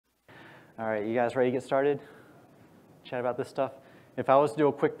All right, you guys ready to get started? Chat about this stuff? If I was to do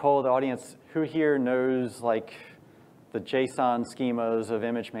a quick poll of the audience, who here knows like the JSON schemas of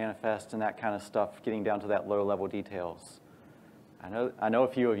image manifest and that kind of stuff, getting down to that low-level details? I know a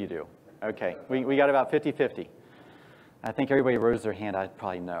few of you do. Okay, we got about 50-50. I think everybody rose their hand. I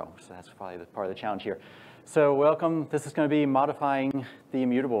probably know, so that's probably part of the challenge here. So welcome. This is going to be modifying the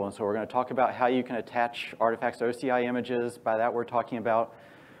immutable, and so we're going to talk about how you can attach artifacts to OCI images. By that, we're talking about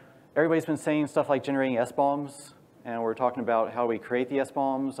everybody's been saying stuff like generating SBOMs, and we're talking about how we create the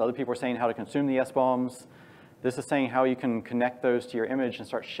SBOMs. Other people are saying how to consume the SBOMs. This is saying how you can connect those to your image and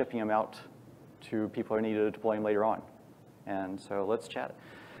start shipping them out to people who need to deploy them later on. And so let's chat.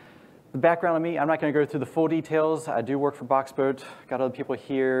 The background of me, I'm not going to go through the full details. I do work for BoxBoat. Got other people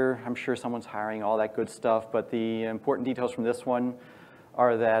here. I'm sure someone's hiring, all that good stuff. But the important details from this one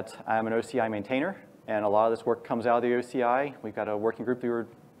are that I'm an OCI maintainer, and a lot of this work comes out of the OCI. We've got a working group that we're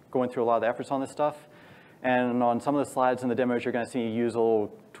going through a lot of the efforts on this stuff. And on some of the slides in the demos, you're going to see me use a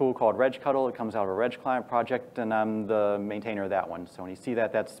little tool called regcuddle. It comes out of a reg client project, and I'm the maintainer of that one. So when you see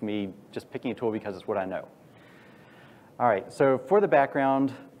that, that's me just picking a tool because it's what I know. All right, so for the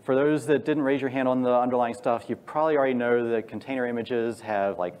background, for those that didn't raise your hand on the underlying stuff, you probably already know that container images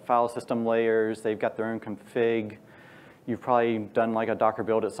have like file system layers. They've got their own config. You've probably done like a Docker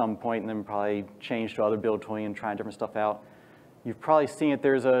build at some point and then probably changed to other build tooling and trying different stuff out. You've probably seen it.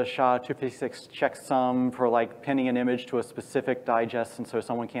 There's a SHA-256 checksum for like pinning an image to a specific digest, and so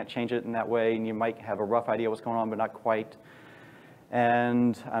someone can't change it in that way, and you might have a rough idea what's going on, but not quite.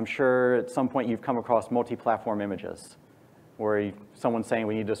 And I'm sure at some point you've come across multi-platform images, where someone's saying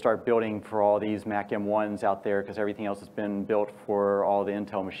we need to start building for all these Mac M1s out there because everything else has been built for all the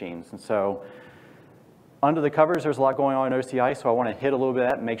Intel machines. And so under the covers, there's a lot going on in OCI, so I want to hit a little bit of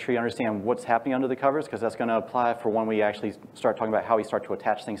that and make sure you understand what's happening under the covers, because that's going to apply for when we actually start talking about how we start to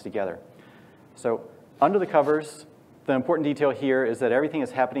attach things together. So under the covers, the important detail here is that everything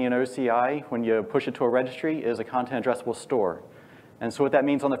that's happening in OCI when you push it to a registry is a content addressable store. And so what that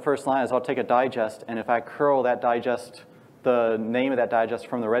means on the first line is I'll take a digest, and if I curl that digest, the name of that digest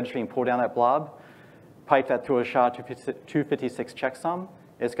from the registry and pull down that blob, pipe that through a SHA-256 checksum,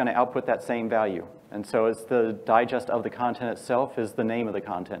 it's going to output that same value. And so it's the digest of the content itself is the name of the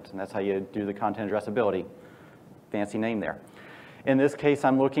content, and that's how you do the content addressability. Fancy name there. In this case,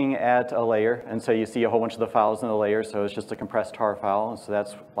 I'm looking at a layer, and so you see a whole bunch of the files in the layer, so it's just a compressed tar file, and so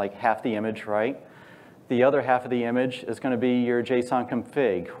that's like half the image, right? The other half of the image is going to be your JSON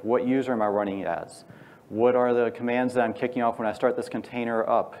config. What user am I running as? What are the commands that I'm kicking off when I start this container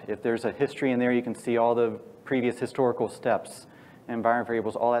up? If there's a history in there, you can see all the previous historical steps, environment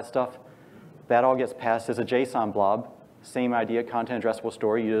variables, all that stuff. That all gets passed as a JSON blob. Same idea, content addressable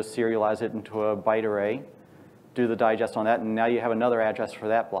store. You just serialize it into a byte array, do the digest on that, and now you have another address for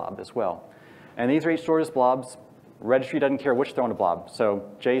that blob as well. And these are each stored as blobs. Registry doesn't care which they're on a blob.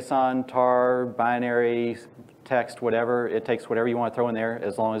 So JSON, tar, binary, text, whatever, it takes whatever you want to throw in there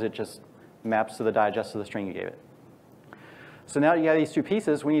as long as it just maps to the digest of the string you gave it. So now you have these two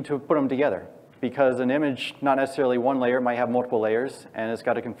pieces, we need to put them together, because an image, not necessarily one layer, might have multiple layers, and it's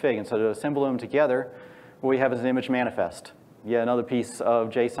got a config. And so to assemble them together, what we have is an image manifest. Yet another piece of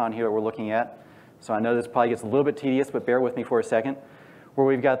JSON here that we're looking at. So I know this probably gets a little bit tedious, but bear with me for a second. Where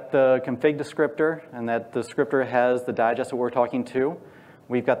we've got the config descriptor, and that descriptor has the digest that we're talking to.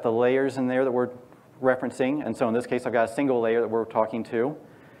 We've got the layers in there that we're referencing, and so in this case, I've got a single layer that we're talking to.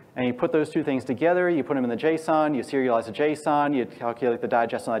 And you put those two things together, you put them in the JSON, you serialize the JSON, you calculate the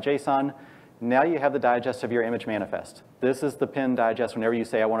digest on that JSON. Now you have the digest of your image manifest. This is the pin digest. Whenever you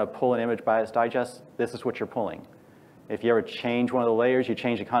say, I want to pull an image by its digest, this is what you're pulling. If you ever change one of the layers, you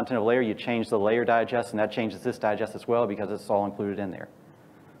change the content of a layer, you change the layer digest, and that changes this digest as well because it's all included in there.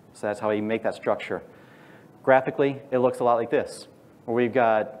 So that's how you make that structure. Graphically, it looks a lot like this, where we've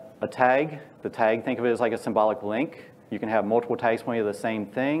got a tag. The tag, think of it as like a symbolic link. You can have multiple tags pointing to the same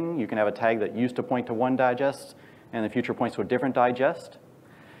thing. You can have a tag that used to point to one digest and in the future points to a different digest.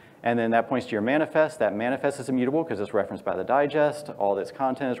 And then that points to your manifest. That manifest is immutable because it's referenced by the digest. All this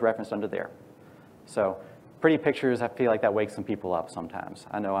content is referenced under there. So pretty pictures, I feel like that wakes some people up sometimes.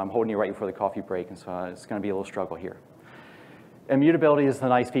 I know I'm holding you right before the coffee break, and so it's going to be a little struggle here. Immutability is the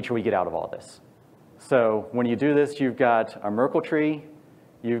nice feature we get out of all this. So when you do this, you've got a Merkle tree.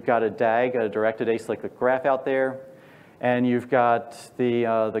 You've got a DAG, a directed acyclic graph out there. And you've got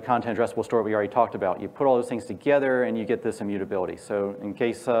the content addressable store we already talked about. You put all those things together and you get this immutability. So in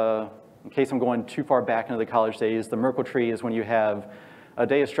case I'm going too far back into the college days, the Merkle tree is when you have a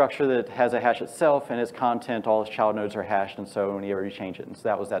data structure that has a hash itself and its content, all its child nodes are hashed, and so whenever you change it. And so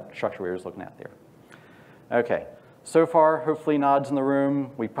that was that structure we were just looking at there. Okay, So far, hopefully nods in the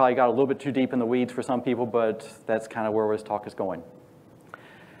room. We probably got a little bit too deep in the weeds for some people, but that's kind of where this talk is going.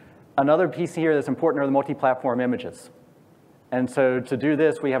 Another piece here that's important are the multi-platform images. And so to do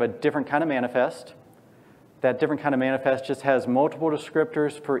this, we have a different kind of manifest. That different kind of manifest just has multiple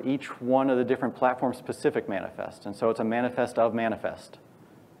descriptors for each one of the different platform-specific manifests. And so it's a manifest of manifest.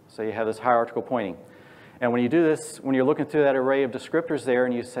 So you have this hierarchical pointing. And when you do this, when you're looking through that array of descriptors there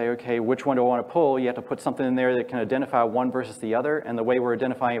and you say, okay, which one do I want to pull? You have to put something in there that can identify one versus the other. And the way we're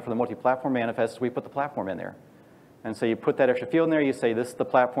identifying it for the multi-platform manifest, we put the platform in there. And so you put that extra field in there. You say, this is the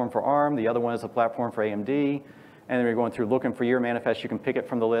platform for ARM. The other one is the platform for AMD. And then you're going through looking for your manifest. You can pick it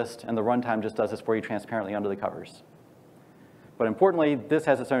from the list. And the runtime just does this for you transparently under the covers. But importantly, this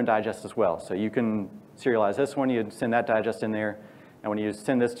has its own digest as well. So you can serialize this one. You send that digest in there. And when you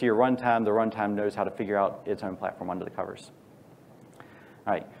send this to your runtime, the runtime knows how to figure out its own platform under the covers.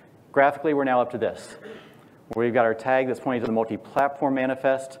 All right, graphically, we're now up to this. We've got our tag that's pointing to the multi-platform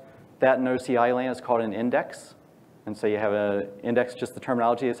manifest. That in OCI land is called an index. And so you have an index, just the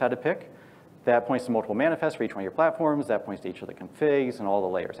terminology it's had to pick. That points to multiple manifests for each one of your platforms. That points to each of the configs and all the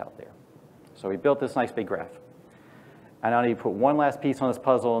layers out there. So we built this nice big graph. And I need to put one last piece on this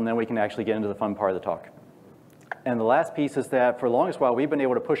puzzle, and then we can actually get into the fun part of the talk. And the last piece is that for the longest while, we've been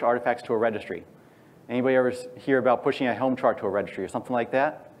able to push artifacts to a registry. Anybody ever hear about pushing a Helm chart to a registry or something like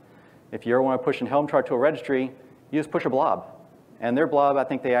that? If you ever want to push a Helm chart to a registry, you just push a blob. And their blob, I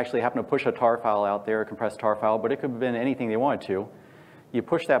think they actually happen to push a tar file out there, a compressed tar file, but it could have been anything they wanted to. You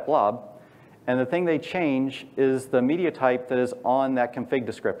push that blob, and the thing they change is the media type that is on that config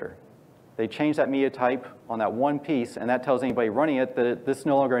descriptor. They change that media type on that one piece, and that tells anybody running it that this is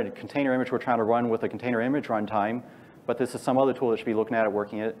no longer a container image we're trying to run with a container image runtime, but this is some other tool that should be looking at it,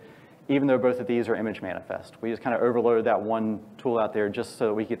 working it, even though both of these are image manifest. We just kind of overloaded that one tool out there just so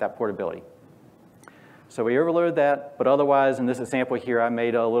that we get that portability. So we overloaded that, but otherwise, in this example here, I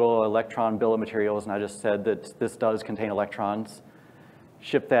made a little electron bill of materials, and I just said that this does contain electrons.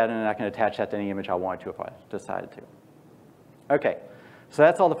 Ship that, and I can attach that to any image I wanted to if I decided to. Okay. So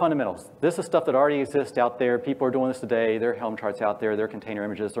that's all the fundamentals. This is stuff that already exists out there. People are doing this today. There are Helm charts out there. There are container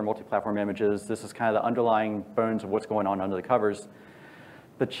images. There are multi-platform images. This is kind of the underlying bones of what's going on under the covers.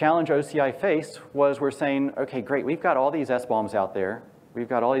 The challenge OCI faced was we're saying, OK, great. We've got all these SBOMs out there. We've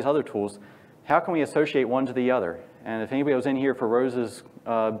got all these other tools. How can we associate one to the other? And if anybody was in here for Rose's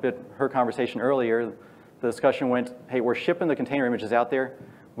her conversation earlier, the discussion went, hey, we're shipping the container images out there.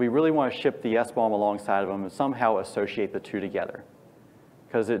 We really want to ship the SBOM alongside of them and somehow associate the two together.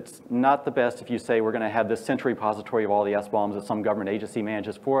 Because it's not the best if you say we're going to have this central repository of all the SBOMs that some government agency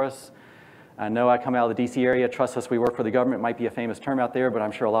manages for us. I know I come out of the DC area, trust us, we work for the government, might be a famous term out there, but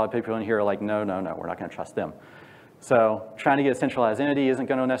I'm sure a lot of people in here are like, no, no, no, we're not going to trust them. So trying to get a centralized entity isn't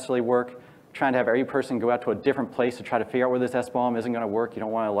going to necessarily work. Trying to have every person go out to a different place to try to figure out where this SBOM isn't going to work. You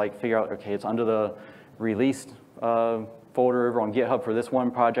don't want to like figure out, okay, it's under the released folder over on GitHub for this one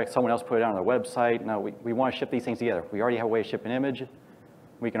project. Someone else put it on their website. No, we want to ship these things together. We already have a way to ship an image.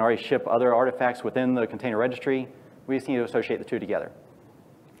 We can already ship other artifacts within the container registry. We just need to associate the two together.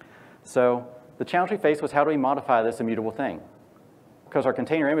 So the challenge we faced was how do we modify this immutable thing? Because our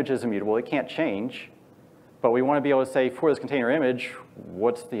container image is immutable. It can't change. But we want to be able to say, for this container image,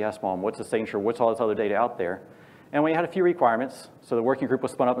 what's the SBOM? What's the signature? What's all this other data out there? And we had a few requirements. So the working group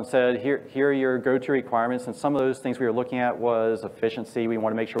was spun up and said, here are your go-to requirements. And some of those things we were looking at was efficiency. We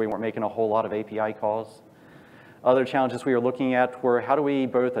want to make sure we weren't making a whole lot of API calls. Other challenges we were looking at were how do we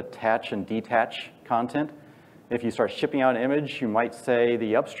both attach and detach content? If you start shipping out an image, you might say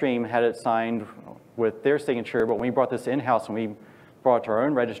the upstream had it signed with their signature, but when we brought this in-house and we brought it to our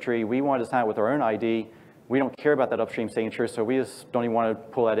own registry, we wanted to sign it with our own ID. We don't care about that upstream signature, so we just don't even want to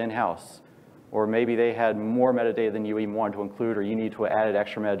pull that in-house. Or maybe they had more metadata than you even wanted to include, or you need to add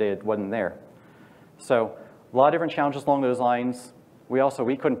extra metadata that wasn't there. So a lot of different challenges along those lines.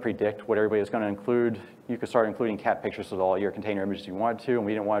 We couldn't predict what everybody was going to include. You could start including cat pictures with all your container images you wanted to, and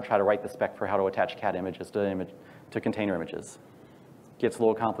we didn't want to try to write the spec for how to attach cat images to container images. It gets a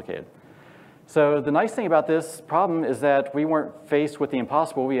little complicated. So the nice thing about this problem is that we weren't faced with the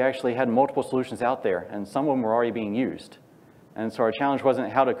impossible. We actually had multiple solutions out there, and some of them were already being used. And so our challenge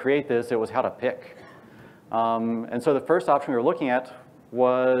wasn't how to create this, it was how to pick. And so the first option we were looking at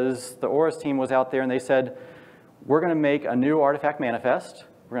was the ORAS team was out there, and they said, we're going to make a new artifact manifest.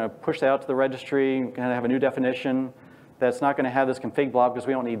 We're going to push that out to the registry. We're going to have a new definition that's not going to have this config blob because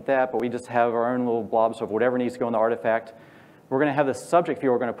we don't need that, but we just have our own little blobs of whatever needs to go in the artifact. We're going to have this subject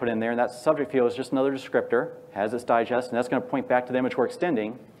field we're going to put in there, and that subject field is just another descriptor, has its digest, and that's going to point back to the image we're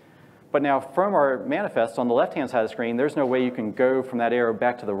extending. But now from our manifest on the left-hand side of the screen, there's no way you can go from that arrow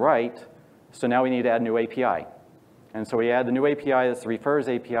back to the right, so now we need to add a new API. And so we add the new API, that's the refers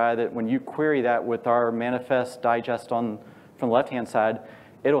API, that when you query that with our manifest digest from the left-hand side,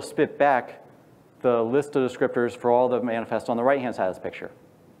 it'll spit back the list of descriptors for all the manifest on the right-hand side of this picture.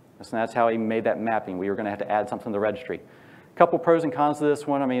 So that's how he made that mapping. We were going to have to add something to the registry. A couple pros and cons to this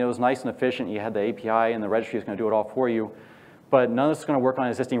one. I mean, it was nice and efficient. You had the API, and the registry is going to do it all for you. But none of this is going to work on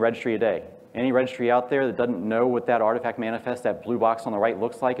an existing registry today. Any registry out there that doesn't know what that artifact manifest, that blue box on the right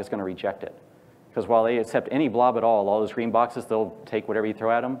looks like, is going to reject it. Because while they accept any blob at all those green boxes, they'll take whatever you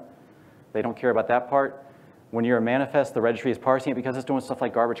throw at them. They don't care about that part. When you're a manifest, the registry is parsing it because it's doing stuff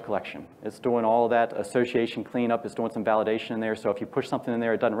like garbage collection. It's doing all that association cleanup. It's doing some validation in there. So if you push something in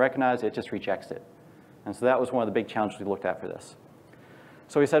there it doesn't recognize, it just rejects it. And so that was one of the big challenges we looked at for this.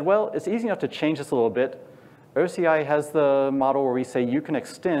 So we said, well, it's easy enough to change this a little bit. OCI has the model where we say you can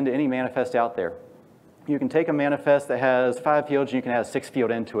extend any manifest out there. You can take a manifest that has 5 fields and you can add a 6th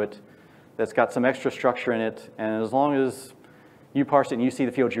field into it that's got some extra structure in it. And as long as you parse it and you see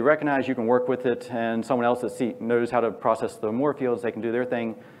the fields you recognize, you can work with it, and someone else that knows how to process the more fields, they can do their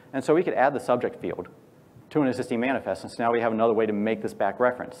thing. And so we could add the subject field to an existing manifest, and so now we have another way to make this back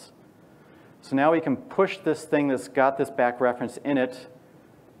reference. So now we can push this thing that's got this back reference in it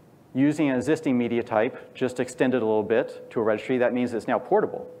using an existing media type, just extend it a little bit to a registry. That means it's now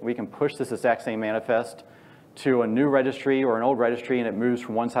portable. We can push this exact same manifest to a new registry or an old registry, and it moves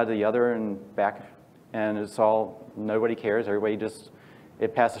from one side to the other and back, and it's all, nobody cares. Everybody just,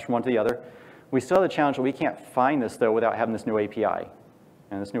 it passes from one to the other. We still have the challenge that we can't find this, though, without having this new API.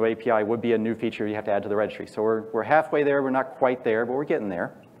 And this new API would be a new feature you have to add to the registry. So we're halfway there. We're not quite there, but we're getting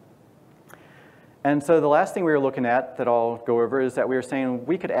there. And so the last thing we were looking at that I'll go over is that we were saying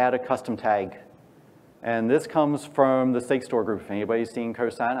we could add a custom tag. And this comes from the stake store group. If anybody's seen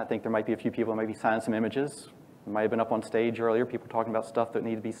Cosign, I think there might be a few people that might be signing some images. It might have been up on stage earlier, people talking about stuff that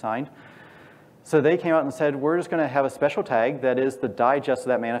need to be signed. So they came out and said, we're just going to have a special tag that is the digest of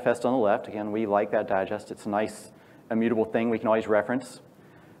that manifest on the left. Again, we like that digest. It's a nice immutable thing we can always reference.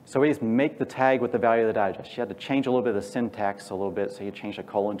 So we just make the tag with the value of the digest. You had to change a little bit of the syntax a little bit, so you change a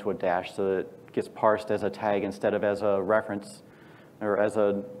colon to a dash so that it gets parsed as a tag instead of as a reference or as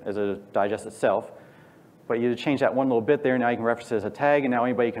a digest itself. But you change that one little bit there, now you can reference it as a tag, and now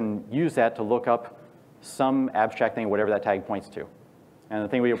anybody can use that to look up some abstract thing, whatever that tag points to. And the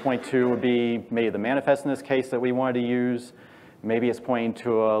thing we would point to would be maybe the manifest in this case that we wanted to use. Maybe it's pointing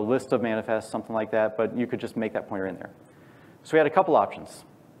to a list of manifests, something like that, but you could just make that pointer in there. So we had a couple options.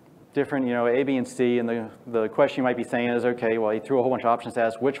 Different, you know, A, B, and C, and the question you might be saying is, okay, well, he threw a whole bunch of options to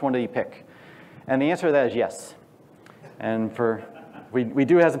ask, which one did he pick? And the answer to that is yes. And we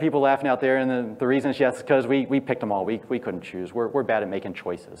do have some people laughing out there, and the reason is yes, because we picked them all. We couldn't choose. We're bad at making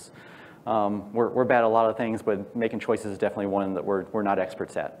choices. We're bad at a lot of things, but making choices is definitely one that we're not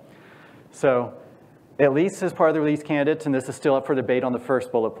experts at. So at least as part of the release candidates, and this is still up for debate on the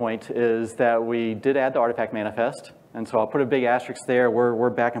first bullet point, is that we did add the artifact manifest. And so I'll put a big asterisk there. We're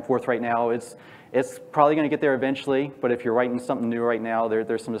back and forth right now. It's probably going to get there eventually, but if you're writing something new right now,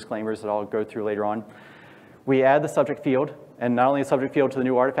 there's some disclaimers that I'll go through later on. We add the subject field, and not only the subject field to the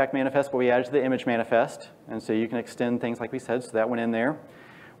new artifact manifest, but we add it to the image manifest. And so you can extend things like we said, so that went in there.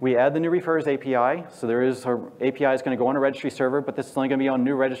 We add the new refers API. So our API is going to go on a registry server, but this is only going to be on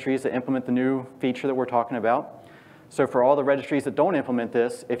new registries that implement the new feature that we're talking about. So for all the registries that don't implement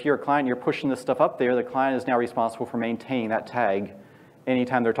this, if you're a client and you're pushing this stuff up there, the client is now responsible for maintaining that tag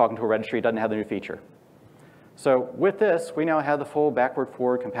anytime they're talking to a registry that doesn't have the new feature. So with this, we now have the full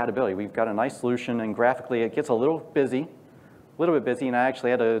backward-forward compatibility. We've got a nice solution, and graphically it gets a little bit busy, and I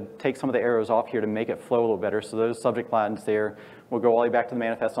actually had to take some of the arrows off here to make it flow a little better. So those subject lines there will go all the way back to the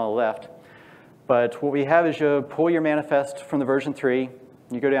manifest on the left. But what we have is you pull your manifest from the version 3.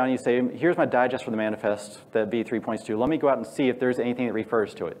 You go down and you say, here's my digest for the manifest that V3 points to. Let me go out and see if there's anything that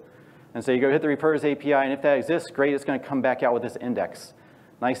refers to it. And so you go hit the refers API, and if that exists, great, it's going to come back out with this index.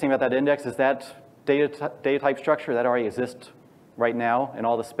 Nice thing about that index is that data type structure that already exists right now in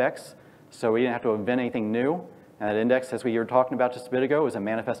all the specs. So we didn't have to invent anything new. And that index, as we were talking about just a bit ago, is a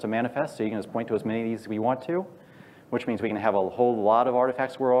manifest to manifest. So you can just point to as many of these as we want to, which means we can have a whole lot of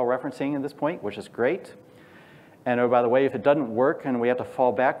artifacts we're all referencing at this point, which is great. And oh, by the way, if it doesn't work and we have to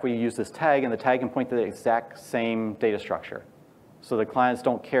fall back, we use this tag, and the tag can point to the exact same data structure. So the clients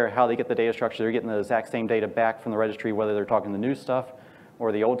don't care how they get the data structure. They're getting the exact same data back from the registry, whether they're talking the new stuff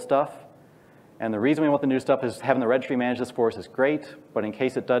or the old stuff. And the reason we want the new stuff is having the registry manage this for us is great, but in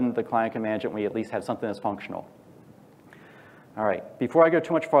case it doesn't, the client can manage it, and we at least have something that's functional. All right, before I go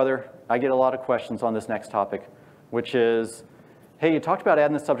too much farther, I get a lot of questions on this next topic, which is, hey, you talked about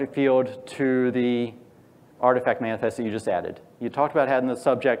adding the subject field to the artifact manifest that you just added. You talked about adding the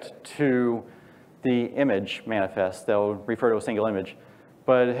subject to the image manifest. They'll refer to a single image.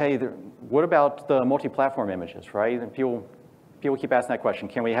 But hey, what about the multi-platform images, right? And people keep asking that question.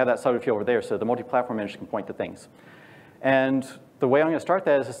 Can we have that subject field over there so the multi-platform image can point to things? And the way I'm going to start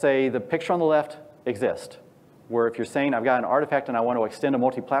that is to say the picture on the left exists. Where if you're saying I've got an artifact and I want to extend a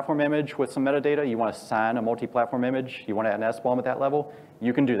multi-platform image with some metadata, you want to assign a multi-platform image, you want to add an SBOM at that level,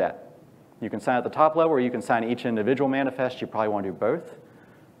 you can do that. You can sign at the top level or you can sign each individual manifest. You probably want to do both,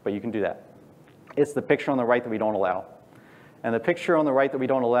 but you can do that. It's the picture on the right that we don't allow. And the picture on the right that we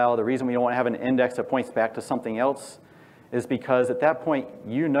don't allow, the reason we don't want to have an index that points back to something else is because at that point,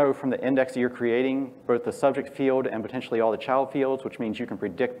 you know from the index that you're creating both the subject field and potentially all the child fields, which means you can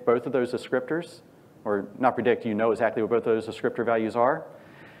predict both of those descriptors, or not predict, you know exactly what both those descriptor values are.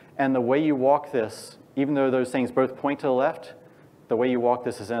 And the way you walk this, even though those things both point to the left, the way you walk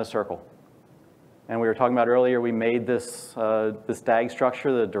this is in a circle. And we were talking about earlier, we made this, this DAG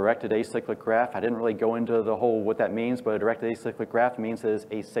structure, the directed acyclic graph. I didn't really go into the whole what that means, but a directed acyclic graph means it is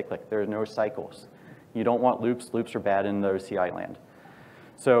acyclic. There are no cycles. You don't want loops. Loops are bad in the OCI land.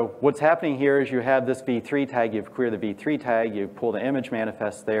 So what's happening here is you have this V3 tag. You've queried the V3 tag. You pull the image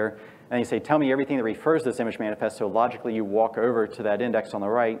manifest there. And you say, tell me everything that refers to this image manifest. So logically, you walk over to that index on the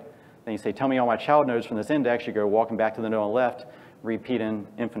right. Then you say, tell me all my child nodes from this index. You go walking back to the node on the left, repeat in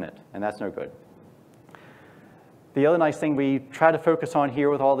infinite. And that's no good. The other nice thing we try to focus on here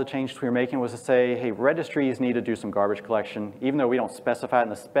with all the changes we were making was to say, hey, registries need to do some garbage collection. Even though we don't specify it in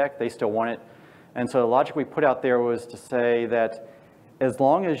the spec, they still want it. And so the logic we put out there was to say that as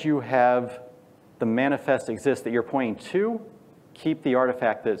long as you have the manifest exist that you're pointing to, keep the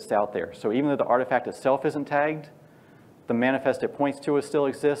artifact that's out there. So even though the artifact itself isn't tagged, the manifest it points to still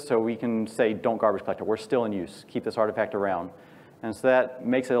exists, so we can say, don't garbage collect it. We're still in use. Keep this artifact around. And so that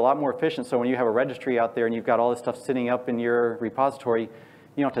makes it a lot more efficient. So when you have a registry out there and you've got all this stuff sitting up in your repository,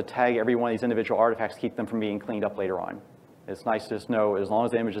 you don't have to tag every one of these individual artifacts, keep them from being cleaned up later on. It's nice to just know as long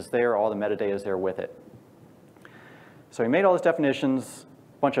as the image is there, all the metadata is there with it. So we made all those definitions,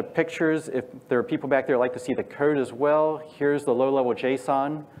 a bunch of pictures. If there are people back there who like to see the code as well, here's the low-level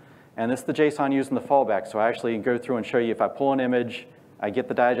JSON. And this is the JSON used in the fallback. So I actually go through and show you if I pull an image, I get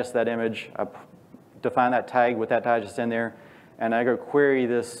the digest of that image, I define that tag with that digest in there, and I go query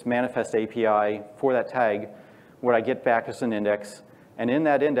this manifest API for that tag. What I get back is an index. And in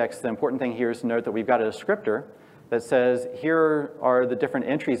that index, the important thing here is to note that we've got a descriptor that says, here are the different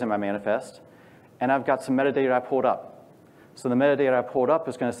entries in my manifest, and I've got some metadata I pulled up. So the metadata I pulled up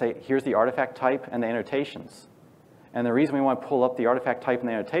is going to say, here's the artifact type and the annotations. And the reason we want to pull up the artifact type and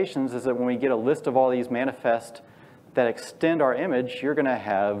the annotations is that when we get a list of all these manifests that extend our image, you're going to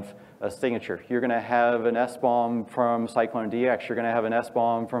have a signature. You're going to have an SBOM from Cyclone DX. You're going to have an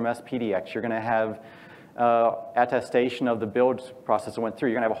SBOM from SPDX. You're going to have attestation of the build process that went through.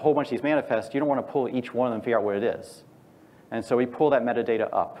 You're going to have a whole bunch of these manifests. You don't want to pull each one of them and figure out what it is. And so we pull that metadata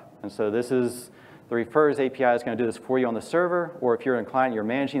up. And so this is, the refers API is going to do this for you on the server, or if you're a client, you're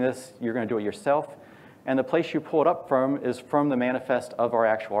managing this, you're going to do it yourself. And the place you pull it up from is from the manifest of our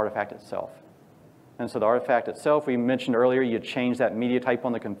actual artifact itself. And so the artifact itself, we mentioned earlier, you change that media type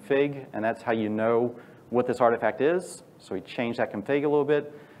on the config, and that's how you know what this artifact is. So we change that config a little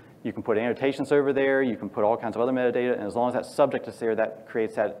bit. You can put annotations over there. You can put all kinds of other metadata. And as long as that subject is there, that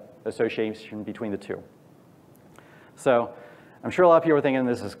creates that association between the two. So I'm sure a lot of people are thinking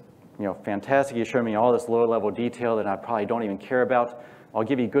this is fantastic. You showed me all this low-level detail that I probably don't even care about. I'll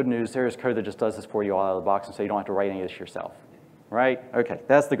give you good news. There's code that just does this for you all out of the box, and so you don't have to write any of this yourself. Right? OK,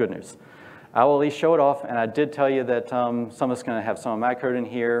 that's the good news. I will at least show it off. And I did tell you that some of us going to have some of my code in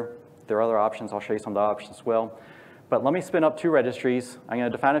here. There are other options. I'll show you some of the options as well. But let me spin up two registries. I'm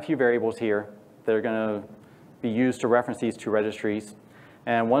going to define a few variables here that are going to be used to reference these two registries.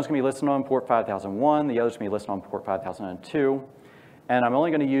 And one's going to be listed on port 5001. The other's going to be listed on port 5002. And I'm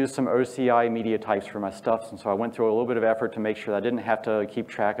only going to use some OCI media types for my stuff. And so I went through a little bit of effort to make sure that I didn't have to keep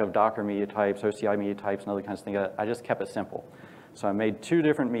track of Docker media types, OCI media types, and other kinds of things. I just kept it simple. So I made two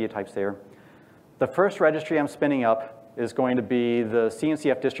different media types there. The first registry I'm spinning up is going to be the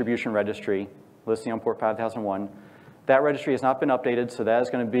CNCF distribution registry, listing on port 5001. That registry has not been updated, so that is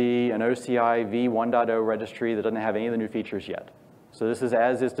going to be an OCI v1.0 registry that doesn't have any of the new features yet. So this is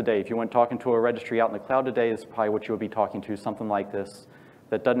as is today. If you went talking to a registry out in the cloud today, this is probably what you would be talking to, something like this,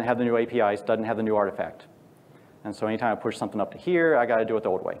 that doesn't have the new APIs, doesn't have the new artifact. And so anytime I push something up to here, I got to do it the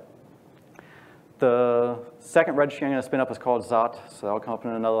old way. The second registry I'm going to spin up is called ZOT, so that'll come up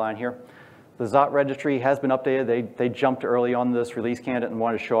in another line here. The ZOT registry has been updated. They jumped early on this release candidate and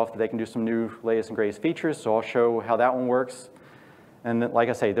wanted to show off that they can do some new latest and greatest features, so I'll show how that one works. And like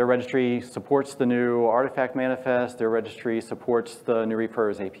I say, their registry supports the new artifact manifest, their registry supports the new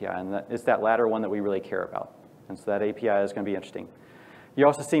refers API, and it's that latter one that we really care about. And so that API is going to be interesting. You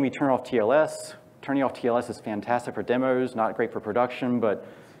also see me turn off TLS. Turning off TLS is fantastic for demos, not great for production, but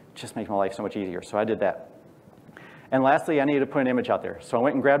just makes my life so much easier. So I did that. And lastly, I needed to put an image out there. So I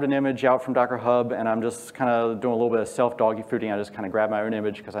went and grabbed an image out from Docker Hub, and I'm just kind of doing a little bit of self-doggy fooding. I just kind of grabbed my own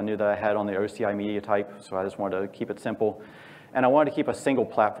image because I knew that I had on the OCI media type, so I just wanted to keep it simple. And I wanted to keep a single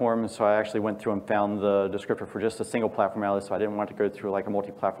platform, so I actually went through and found the descriptor for just a single platform out of this, so I didn't want to go through like a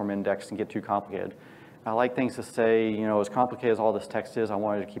multi-platform index and get too complicated. I like things to say, you know, as complicated as all this text is, I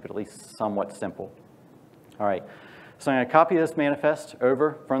wanted to keep it at least somewhat simple. All right. So I'm going to copy this manifest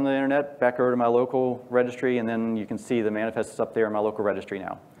over from the internet back over to my local registry, and then you can see the manifest is up there in my local registry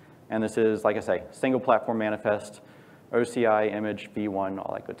now. And this is, like I say, single platform manifest, OCI, image, v1,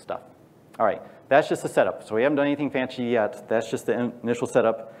 all that good stuff. All right, that's just the setup. So we haven't done anything fancy yet. That's just the initial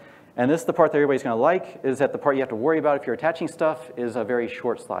setup. And this is the part that everybody's going to like, is that the part you have to worry about if you're attaching stuff is a very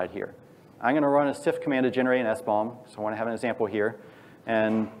short slide here. I'm going to run a sif command to generate an SBOM. So I want to have an example here.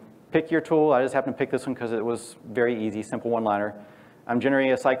 And pick your tool. I just happened to pick this one because it was very easy, simple one-liner. I'm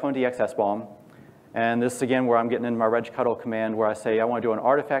generating a CycloneDX SBOM. And this is, again, where I'm getting into my regcuddle command where I say I want to do an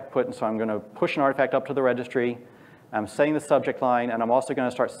artifact put, and so I'm going to push an artifact up to the registry. I'm setting the subject line, and I'm also going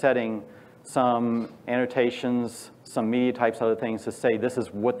to start setting some annotations, some media types, other things to say this is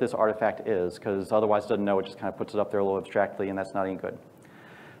what this artifact is, because otherwise it doesn't know, it just kind of puts it up there a little abstractly, and that's not any good.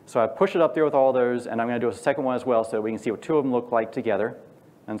 So I push it up there with all those, and I'm going to do a second one as well so that we can see what two of them look like together.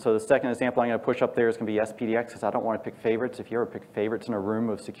 And so the second example I'm going to push up there is going to be SPDX, because I don't want to pick favorites. If you ever pick favorites in a room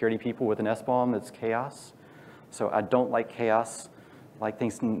of security people with an SBOM, that's chaos. So I don't like chaos. I like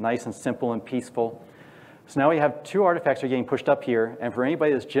things nice and simple and peaceful. So now we have two artifacts that are getting pushed up here, and for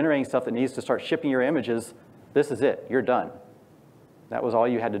anybody that's generating stuff that needs to start shipping your images, this is it. You're done. That was all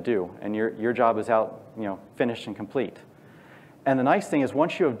you had to do, and your job is out, you know, finished and complete. And the nice thing is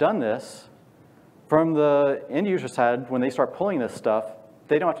once you have done this, from the end user side, when they start pulling this stuff,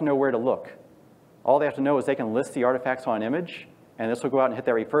 they don't have to know where to look. All they have to know is they can list the artifacts on an image, and this will go out and hit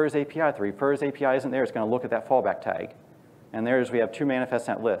that refers API. If the refers API isn't there, it's going to look at that fallback tag. And there's, we have two manifests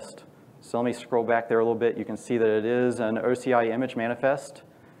in that list. So let me scroll back there a little bit. You can see that it is an OCI image manifest,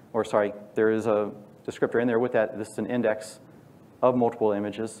 or sorry, there is a descriptor in there with that. This is an index of multiple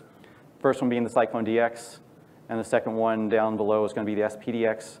images. First one being the CycloneDX, and the second one down below is going to be the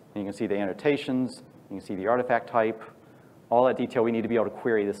SPDX. And you can see the annotations, you can see the artifact type, all that detail. We need to be able to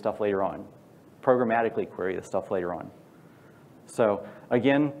query this stuff later on, programmatically query this stuff later on. So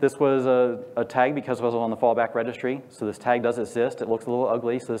again, this was a tag because it was on the fallback registry. So this tag does exist. It looks a little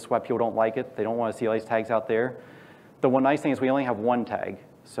ugly, so this is why people don't like it. They don't want to see all these tags out there. The one nice thing is we only have one tag.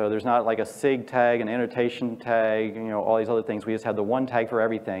 So there's not like a SIG tag, an annotation tag, you know, all these other things. We just have the one tag for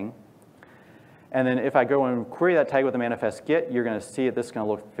everything. And then if I go and query that tag with the manifest get, you're going to see it. This is going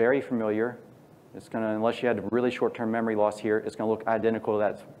to look very familiar. It's going to, unless you had really short-term memory loss here, it's going to look identical to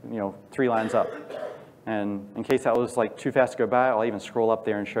that, you know, 3 lines up. And in case that was like too fast to go by, I'll even scroll up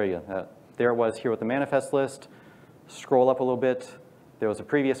there and show you that. There it was here with the manifest list. Scroll up a little bit. There was a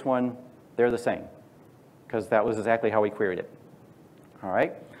previous one. They're the same, because that was exactly how we queried it. All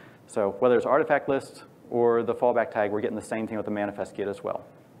right? So whether it's artifact list or the fallback tag, we're getting the same thing with the manifest get as well.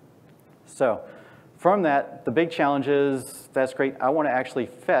 So from that, the big challenge is, that's great. I want to actually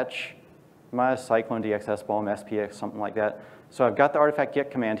fetch my CycloneDX SBOM, SPX, something like that. So I've got the artifact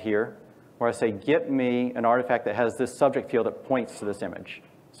get command here, where I say, get me an artifact that has this subject field that points to this image.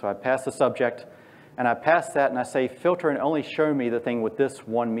 So I pass the subject, and I pass that, and I say, filter and only show me the thing with this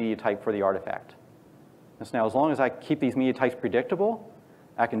one media type for the artifact. And so now, as long as I keep these media types predictable,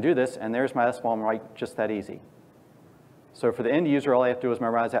 I can do this, and there's my SBOM right just that easy. So for the end user, all they have to do is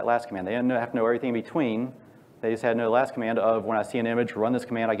memorize that last command. They don't have to know everything in between. They just had to know the last command of, when I see an image, run this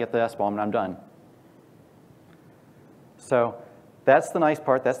command, I get the SBOM, and I'm done. So that's the nice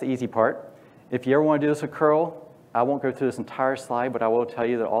part. That's the easy part. If you ever want to do this with curl, I won't go through this entire slide, but I will tell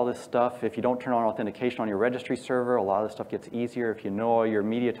you that all this stuff, if you don't turn on authentication on your registry server, a lot of this stuff gets easier. If you know all your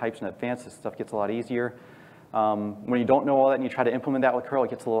media types in advance, this stuff gets a lot easier. When you don't know all that and you try to implement that with curl, it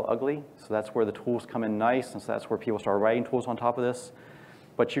gets a little ugly. So that's where the tools come in nice, and so that's where people start writing tools on top of this.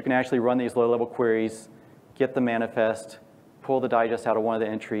 But you can actually run these low-level queries, get the manifest, pull the digest out of one of the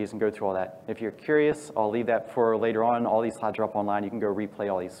entries, and go through all that. If you're curious, I'll leave that for later on. All these slides are up online. You can go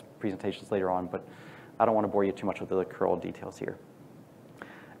replay all these presentations later on, but I don't want to bore you too much with the curl details here.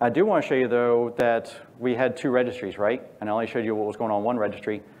 I do want to show you, though, that we had 2 registries, right? And I only showed you what was going on in one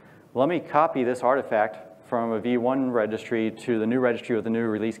registry. Let me copy this artifact from a V1 registry to the new registry with the new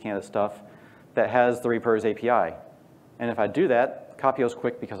release candidate stuff that has the refers API. And if I do that, copy was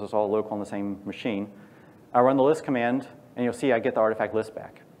quick because it's all local on the same machine. I run the list command, and you'll see I get the artifact list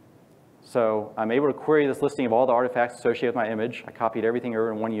back. So I'm able to query this listing of all the artifacts associated with my image. I copied everything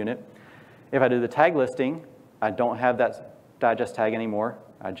over in one unit. If I do the tag listing, I don't have that digest tag anymore.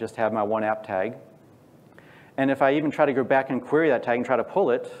 I just have my one app tag. And if I even try to go back and query that tag and try to pull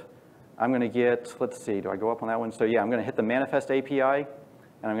it, I'm going to get, let's see, do I go up on that one? So yeah, I'm going to hit the manifest API,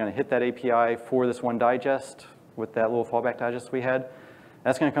 and I'm going to hit that API for this one digest with that little fallback digest we had.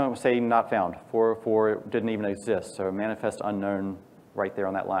 That's going to come up and say not found. 404 didn't even exist, so manifest unknown right there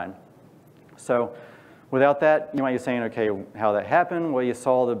on that line. So without that, you might be saying, okay, how that happened? Well, you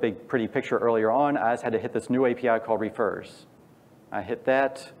saw the big pretty picture earlier on. I just had to hit this new API called refers. I hit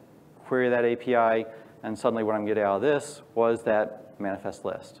that, query that API, and suddenly what I'm getting out of this was that manifest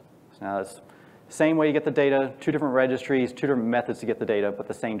list. Now, it's the same way you get the data, two different registries, two different methods to get the data, but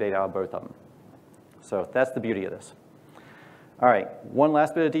the same data out of both of them. So that's the beauty of this. All right, one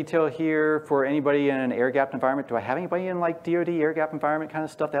last bit of detail here for anybody in an air-gapped environment. Do I have anybody in like DoD air-gapped environment kind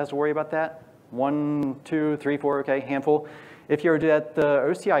of stuff that has to worry about that? 1, 2, 3, 4, okay, handful. If you were to do that, the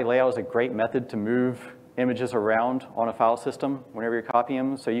OCI layout is a great method to move images around on a file system whenever you're copying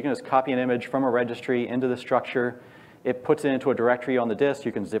them. So you can just copy an image from a registry into the structure. It puts it into a directory on the disk.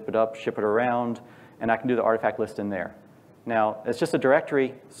 You can zip it up, ship it around, and I can do the artifact list in there. Now, it's just a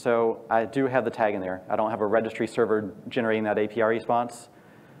directory, so I do have the tag in there. I don't have a registry server generating that API response,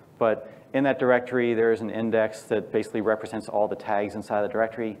 but in that directory, there is an index that basically represents all the tags inside the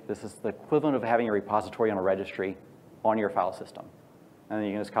directory. This is the equivalent of having a repository on a registry on your file system. And then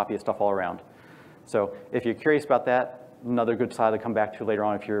you can just copy the stuff all around. So if you're curious about that, another good slide to come back to later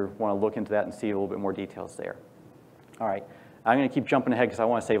on if you want to look into that and see a little bit more details there. All right, I'm going to keep jumping ahead because I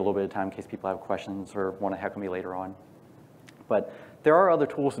want to save a little bit of time in case people have questions or want to heckle me later on. But there are other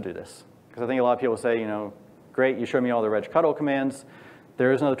tools to do this, because I think a lot of people say, you know, great, you showed me all the regctl commands.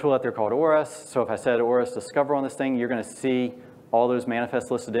 There is another tool out there called ORS. So if I said ORS discover on this thing, you're going to see all those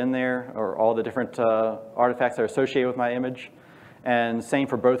manifests listed in there, or all the different artifacts that are associated with my image. And same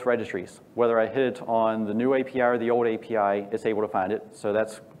for both registries. Whether I hit it on the new API or the old API, it's able to find it. So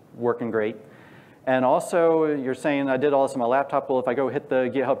that's working great. And also, you're saying I did all this on my laptop. Well, if I go hit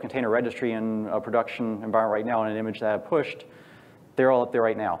the GitHub container registry in a production environment right now on an image that I pushed, they're all up there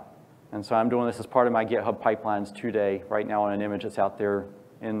right now. And so I'm doing this as part of my GitHub pipelines today, right now on an image that's out there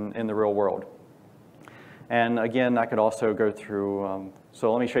in the real world. And again, I could also go through,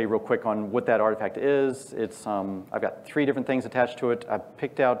 so let me show you real quick on what that artifact is. It's, I've got 3 different things attached to it. I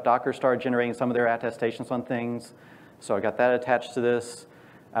picked out Docker started generating some of their attestations on things. So I got that attached to this.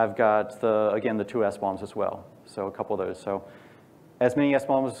 I've got, again, the 2 SBOMs as well. So a couple of those. So as many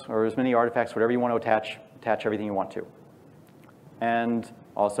SBOMs or as many artifacts, whatever you want to attach everything you want to. And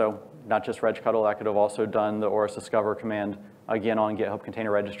also, not just regctl, I could have also done the ORS discover command, again, on GitHub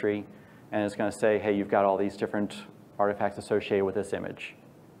container registry. And it's going to say, hey, you've got all these different artifacts associated with this image.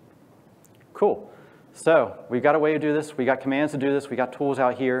 Cool. So we've got a way to do this. We got commands to do this. We got tools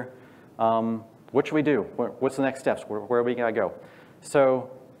out here. What should we do? What's the next steps? Where are we going to go?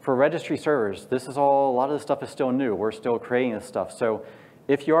 So for registry servers, this is all, a lot of this stuff is still new. We're still creating this stuff. So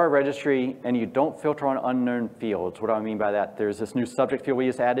if you are a registry and you don't filter on unknown fields, what do I mean by that? There's this new subject field we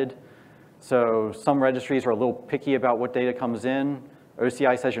just added. So some registries are a little picky about what data comes in.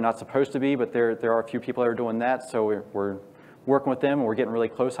 OCI says you're not supposed to be, but there are a few people that are doing that. So we're working with them, and we're getting really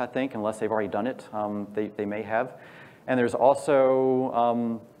close, I think, unless they've already done it. They may have. And there's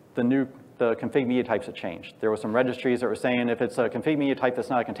also the config media types that changed. There were some registries that were saying if it's a config media type that's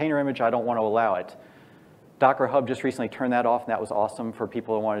not a container image, I don't want to allow it. Docker Hub just recently turned that off, and that was awesome for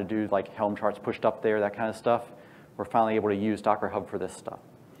people who wanted to do like Helm charts pushed up there, that kind of stuff. We're finally able to use Docker Hub for this stuff.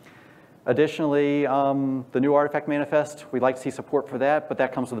 Additionally, the new artifact manifest, we'd like to see support for that, but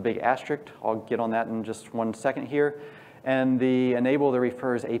that comes with a big asterisk. I'll get on that in just 1 second here. And the enable the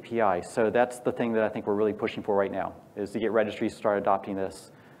refers API. So that's the thing that I think we're really pushing for right now, is to get registries to start adopting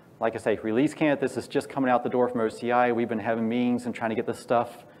this. Like I say, release can't, this is just coming out the door from OCI. We've been having meetings and trying to get this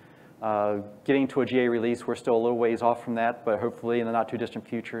stuff. Getting to a GA release, we're still a little ways off from that, but hopefully in the not too distant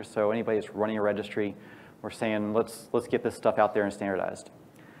future. So anybody that's running a registry, we're saying let's get this stuff out there and standardized.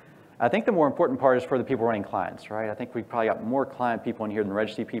 I think the more important part is for the people running clients, right? I think we've probably got more client people in here than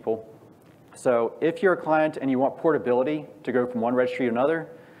registry people. So if you're a client and you want portability to go from one registry to another,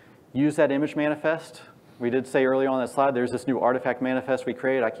 use that image manifest. We did say early on that slide, there's this new artifact manifest we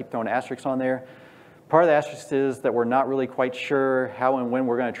created. I keep throwing asterisks on there. Part of the asterisk is that we're not really quite sure how and when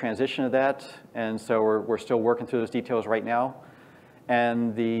we're going to transition to that. And so we're still working through those details right now.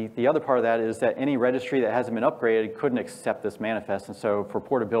 And the other part of that is that any registry that hasn't been upgraded couldn't accept this manifest. And so for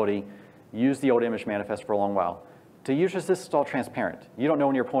portability, use the old image manifest for a long while. To users, this is all transparent. You don't know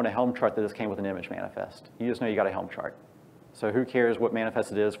when you're pulling a Helm chart that this came with an image manifest. You just know you got a Helm chart. So who cares what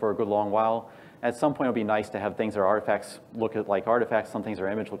manifest it is for a good long while? At some point, it'll be nice to have things that are artifacts look like artifacts. Some things that are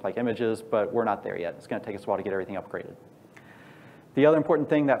image look like images, but we're not there yet. It's going to take us a while to get everything upgraded. The other important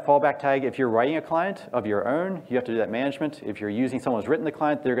thing, that fallback tag, if you're writing a client of your own, you have to do that management. If you're using someone who's written the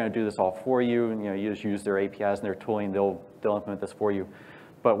client, they're going to do this all for you. And, you just use their APIs and their tooling. They'll implement this for you.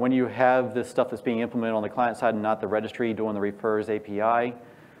 But when you have this stuff that's being implemented on the client side and not the registry doing the refers API,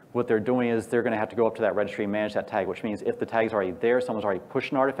 what they're doing is they're going to have to go up to that registry and manage that tag, which means if the tag's already there, someone's already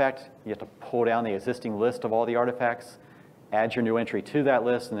pushed an artifact, you have to pull down the existing list of all the artifacts, add your new entry to that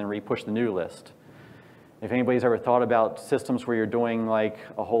list, and then re-push the new list. If anybody's ever thought about systems where you're doing like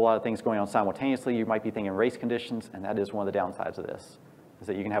a whole lot of things going on simultaneously, you might be thinking race conditions, and that is one of the downsides of this, is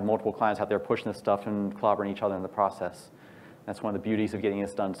that you can have multiple clients out there pushing this stuff and clobbering each other in the process. That's one of the beauties of getting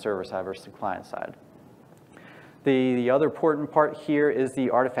this done server side versus the client side. The other important part here is the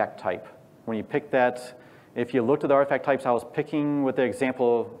artifact type. When you pick that, if you looked at the artifact types, I was picking with the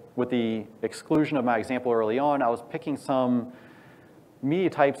example, with the exclusion of my example early on, I was picking some media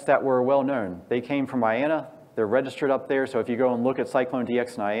types that were well known. They came from IANA, they're registered up there, so if you go and look at Cyclone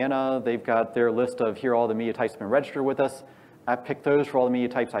DX and IANA, they've got their list of here are all the media types that have been registered with us. I picked those for all the media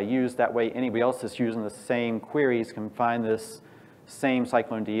types I use, that way anybody else that's using the same queries can find this same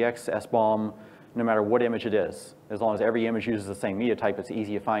Cyclone DX SBOM no matter what image it is. As long as every image uses the same media type, it's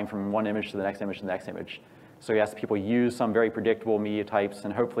easy to find from one image to the next image to the next image. So we ask people use some very predictable media types,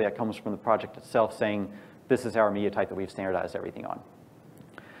 and hopefully that comes from the project itself saying, this is our media type that we've standardized everything on.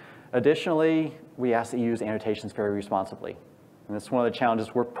 Additionally, we ask that you use annotations very responsibly. And this is one of the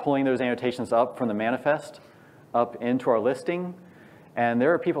challenges. We're pulling those annotations up from the manifest up into our listing, and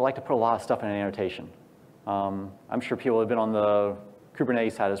there are people who like to put a lot of stuff in an annotation. I'm sure people who have been on the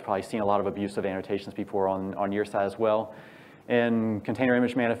Kubernetes side has probably seen a lot of abuse of annotations before on your side as well. In container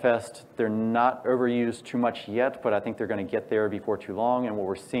image manifest, they're not overused too much yet, but I think they're going to get there before too long. And what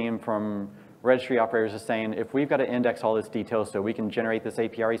we're seeing from registry operators is saying, if we've got to index all this detail so we can generate this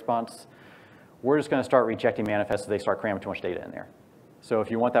API response, we're just going to start rejecting manifests if they start cramming too much data in there. So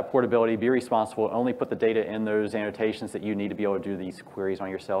if you want that portability, be responsible. Only put the data in those annotations that you need to be able to do these queries on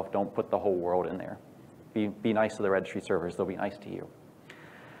yourself. Don't put the whole world in there. Be nice to the registry servers. They'll be nice to you.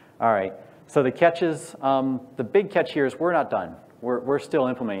 All right, so the catches, the big catch here is we're not done. We're still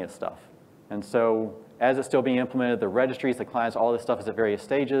implementing this stuff. And so as it's still being implemented, the registries, the clients, all this stuff is at various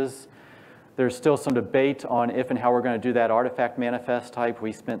stages. There's still some debate on if and how we're going to do that artifact manifest type.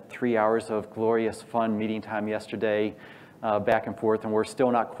 We spent 3 hours of glorious, fun meeting time yesterday, back and forth, and we're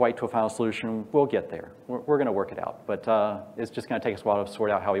still not quite to a final solution. We'll get there. We're going to work it out. But it's just going to take us a while to sort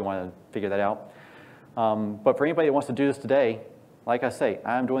out how we want to figure that out. But for anybody that wants to do this today, like I say,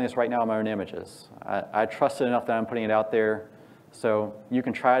 I'm doing this right now on my own images. I trust it enough that I'm putting it out there. So you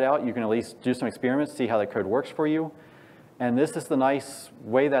can try it out. You can at least do some experiments, see how the code works for you. And this is the nice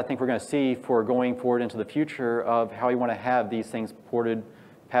way that I think we're going to see for going forward into the future of how you want to have these things ported,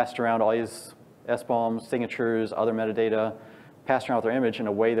 passed around, all these SBOMs, signatures, other metadata, passed around with our image in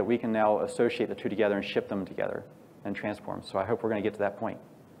a way that we can now associate the two together and ship them together and transform. So I hope we're going to get to that point.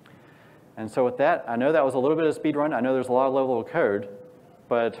 And so with that, I know that was a little bit of a speed run. I know there's a lot of level of code,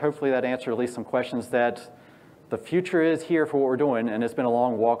 but hopefully that answered at least some questions that the future is here for what we're doing, and it's been a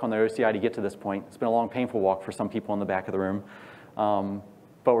long walk on the OCI to get to this point. It's been a long, painful walk for some people in the back of the room.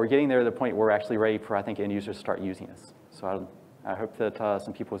 But we're getting there to the point where we're actually ready for, I think, end users to start using this. So I hope that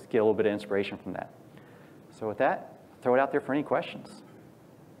some people get a little bit of inspiration from that. So with that, throw it out there for any questions.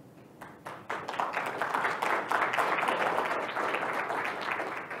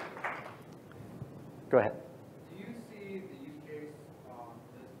 Go ahead. Do you see the use case as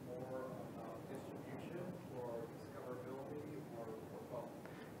more about distribution or discoverability or both?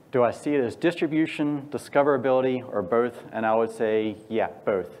 Do I see it as distribution, discoverability, or both? And I would say, yeah,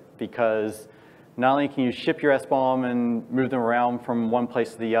 both. Because not only can you ship your SBOM and move them around from one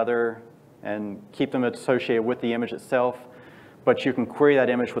place to the other and keep them associated with the image itself, but you can query that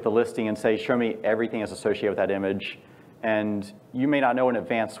image with a listing and say, show me everything that's associated with that image. And you may not know in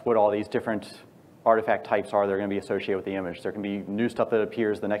advance what all these different artifact types are that are going to be associated with the image. There can be new stuff that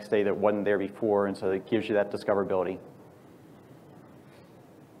appears the next day that wasn't there before, and so it gives you that discoverability.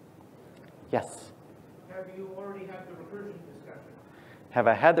 Yes? Have you already had the recursion discussion? Have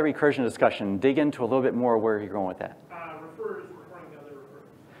I had the recursion discussion? Dig into a little bit more where you're going with that. Refers referring to other refers.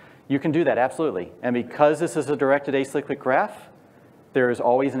 You can do that, absolutely. And because this is a directed acyclic graph, there is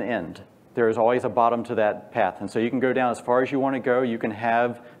always an end. There is always a bottom to that path. And so you can go down as far as you want to go. You can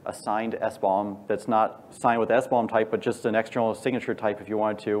have a signed SBOM that's not signed with the SBOM type, but just an external signature type if you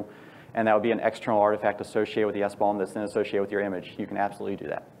wanted to. and that would be an external artifact associated with the SBOM that's then associated with your image. You can absolutely do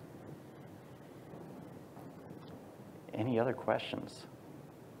that. Any other questions?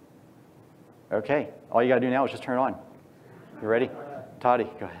 Okay, all you got to do now is just turn it on. You ready? Toddy,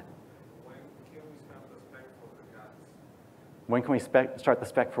 go ahead. When can we start the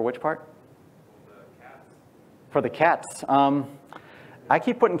spec for which part? For the cats. I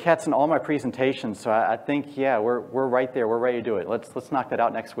keep putting cats in all my presentations, so I think, yeah, we're right there. We're ready to do it. Let's knock that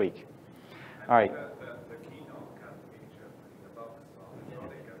out next week. All right.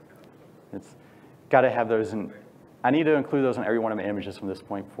 It's got to have those in. I need to include those in every one of my images from this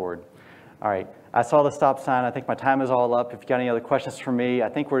point forward. All right. I saw the stop sign. I think my time is all up. If you got any other questions for me, I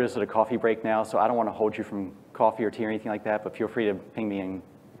think we're just at a coffee break now, so I don't want to hold you from coffee or tea or anything like that, but feel free to ping me and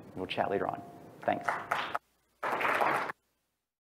we'll chat later on. Thanks.